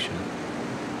evolution.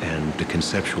 And the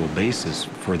conceptual basis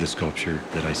for the sculpture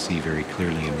that I see very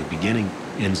clearly in the beginning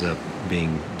ends up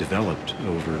being developed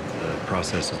over the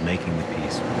process of making the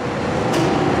piece.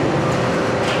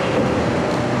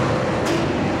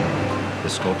 The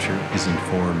sculpture is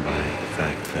informed by the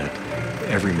fact that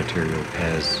every material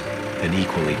has an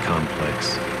equally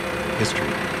complex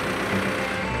history.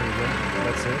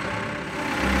 That's it.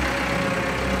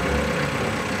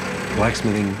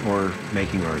 Blacksmithing or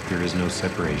making art, there is no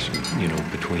separation, you know,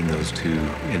 between those two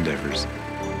endeavors.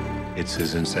 It's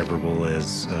as inseparable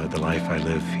as the life I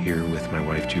live here with my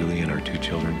wife Julie and our 2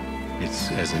 children. It's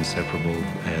as inseparable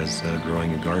as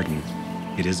growing a garden.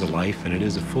 It is a life and it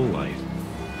is a full life.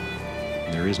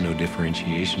 There is no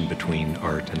differentiation between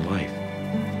art and life.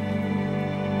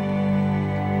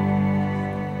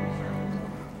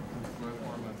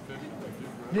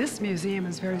 This museum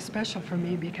is very special for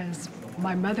me because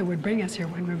my mother would bring us here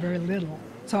when we were very little.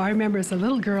 So I remember as a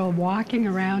little girl walking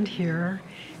around here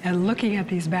and looking at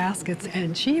these baskets,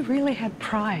 and she really had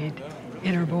pride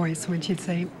in her voice when she'd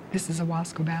say, "This is a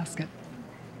Wasco basket."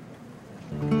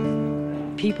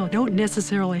 People don't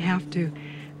necessarily have to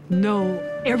know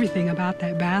everything about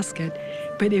that basket,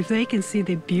 but if they can see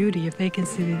the beauty, if they can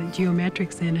see the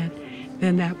geometrics in it,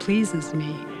 then that pleases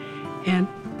me. And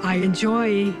I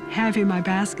enjoy having my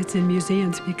baskets in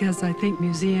museums because I think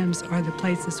museums are the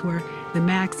places where the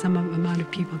maximum amount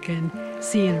of people can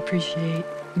see and appreciate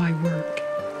my work.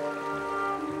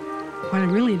 What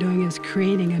I'm really doing is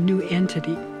creating a new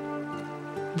entity.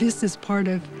 This is part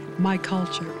of my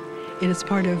culture. It is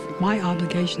part of my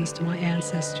obligations to my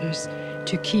ancestors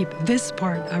to keep this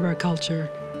part of our culture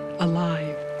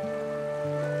alive.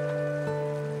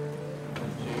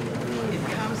 It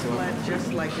comes flat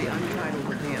just like the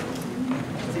untitled hymns.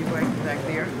 See right back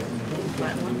there?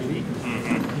 Flat one?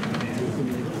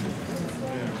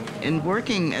 In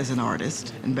working as an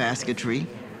artist in basketry,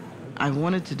 I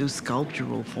wanted to do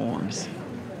sculptural forms.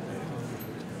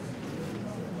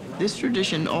 This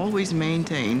tradition always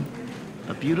maintained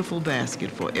a beautiful basket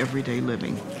for everyday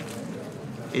living.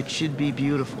 It should be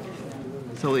beautiful.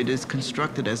 So it is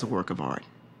constructed as a work of art,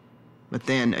 but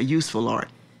then a useful art.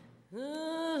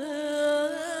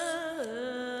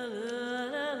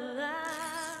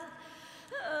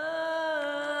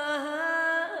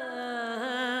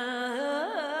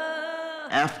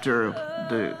 After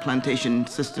the plantation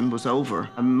system was over,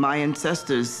 my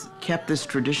ancestors kept this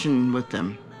tradition with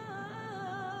them.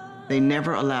 They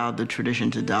never allowed the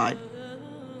tradition to die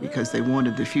because they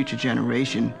wanted the future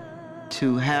generation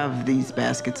to have these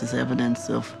baskets as evidence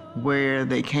of where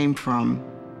they came from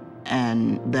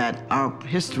and that our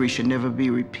history should never be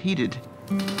repeated.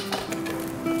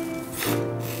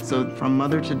 So from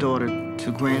mother to daughter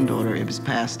to granddaughter, it was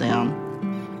passed down.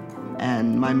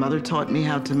 And my mother taught me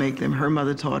how to make them. Her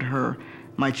mother taught her.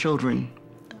 My children,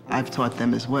 I've taught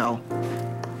them as well.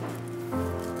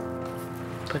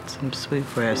 Put some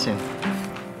sweetgrass in.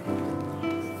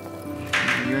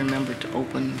 You remember to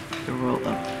open the roll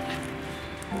up.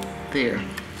 There.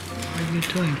 What are you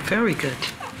doing? Very good.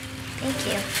 Thank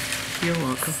you. You're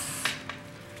welcome.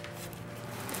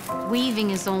 Weaving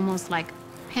is almost like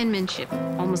penmanship,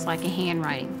 almost like a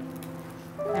handwriting.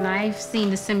 And I've seen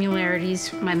the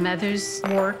similarities, my mother's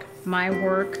work, my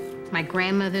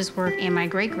grandmother's work, and my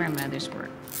great-grandmother's work.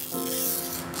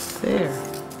 There.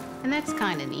 And that's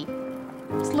kind of neat.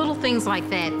 It's little things like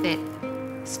that that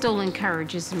still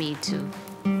encourages me to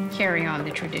carry on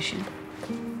the tradition.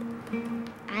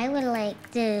 I would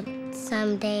like to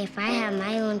someday, if I have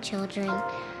my own children,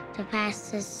 to pass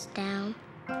this down.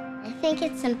 I think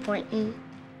it's important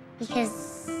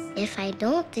because if I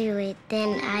don't do it,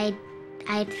 then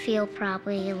I'd feel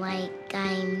probably like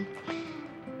I'm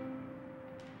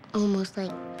almost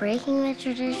like breaking the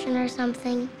tradition or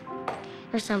something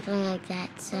like that.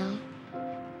 So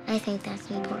I think that's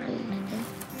important to do.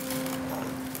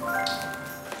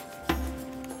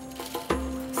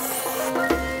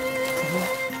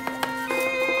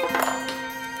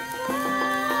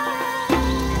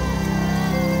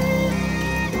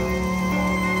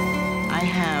 I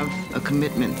have a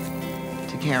commitment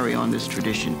to carry on this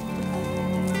tradition.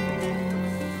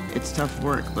 It's tough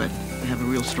work, but I have a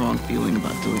real strong feeling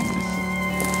about doing this.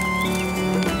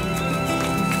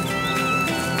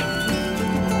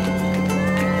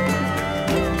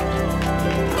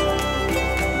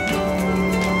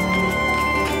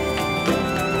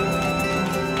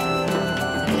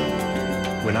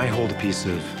 When I hold a piece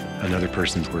of another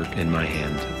person's work in my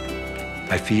hand,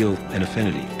 I feel an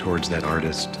affinity towards that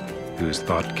artist who has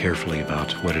thought carefully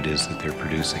about what it is that they're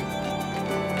producing.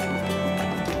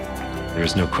 There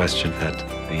is no question that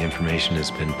the information has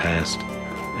been passed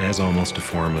as almost a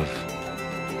form of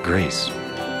grace.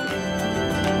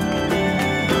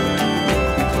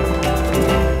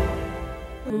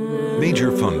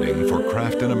 Major funding for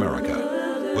Craft in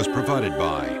America was provided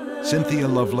by Cynthia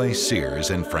Lovelace Sears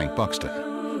and Frank Buxton,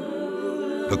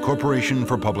 the Corporation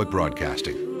for Public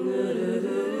Broadcasting,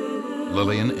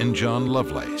 Lillian and John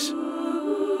Lovelace,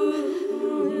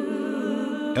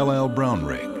 L.L.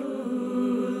 Brownrigg,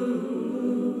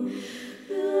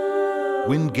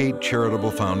 Wingate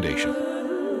Charitable Foundation,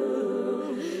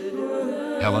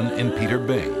 Helen and Peter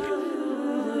Bing,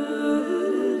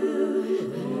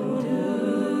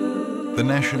 the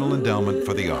National Endowment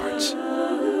for the Arts,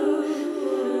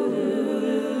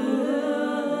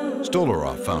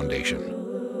 Stolaroff Foundation,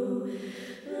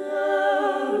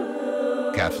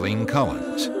 Kathleen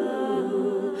Collins.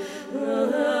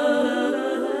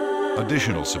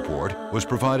 Additional support was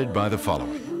provided by the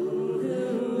following: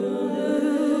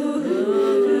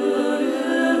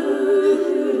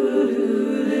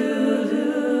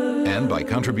 and by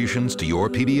contributions to your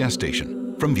PBS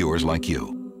station from viewers like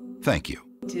you. Thank you.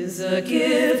 'Tis a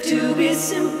gift to be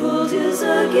simple, 'tis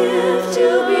a gift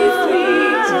to be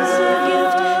free, 'tis a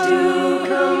gift to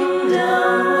come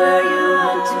down where you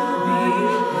want to be.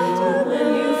 When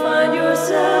you find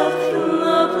yourself in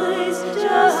the place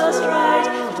just right,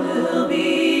 we'll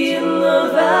be in the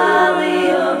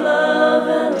valley of love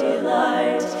and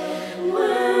delight.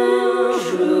 When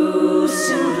true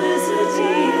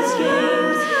simplicity is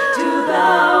gained, to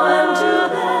bow and to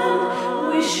bend,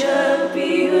 we shan't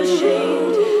be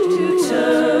ashamed to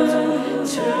turn.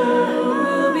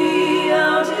 We'll be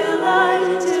our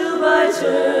delight till by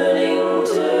turn.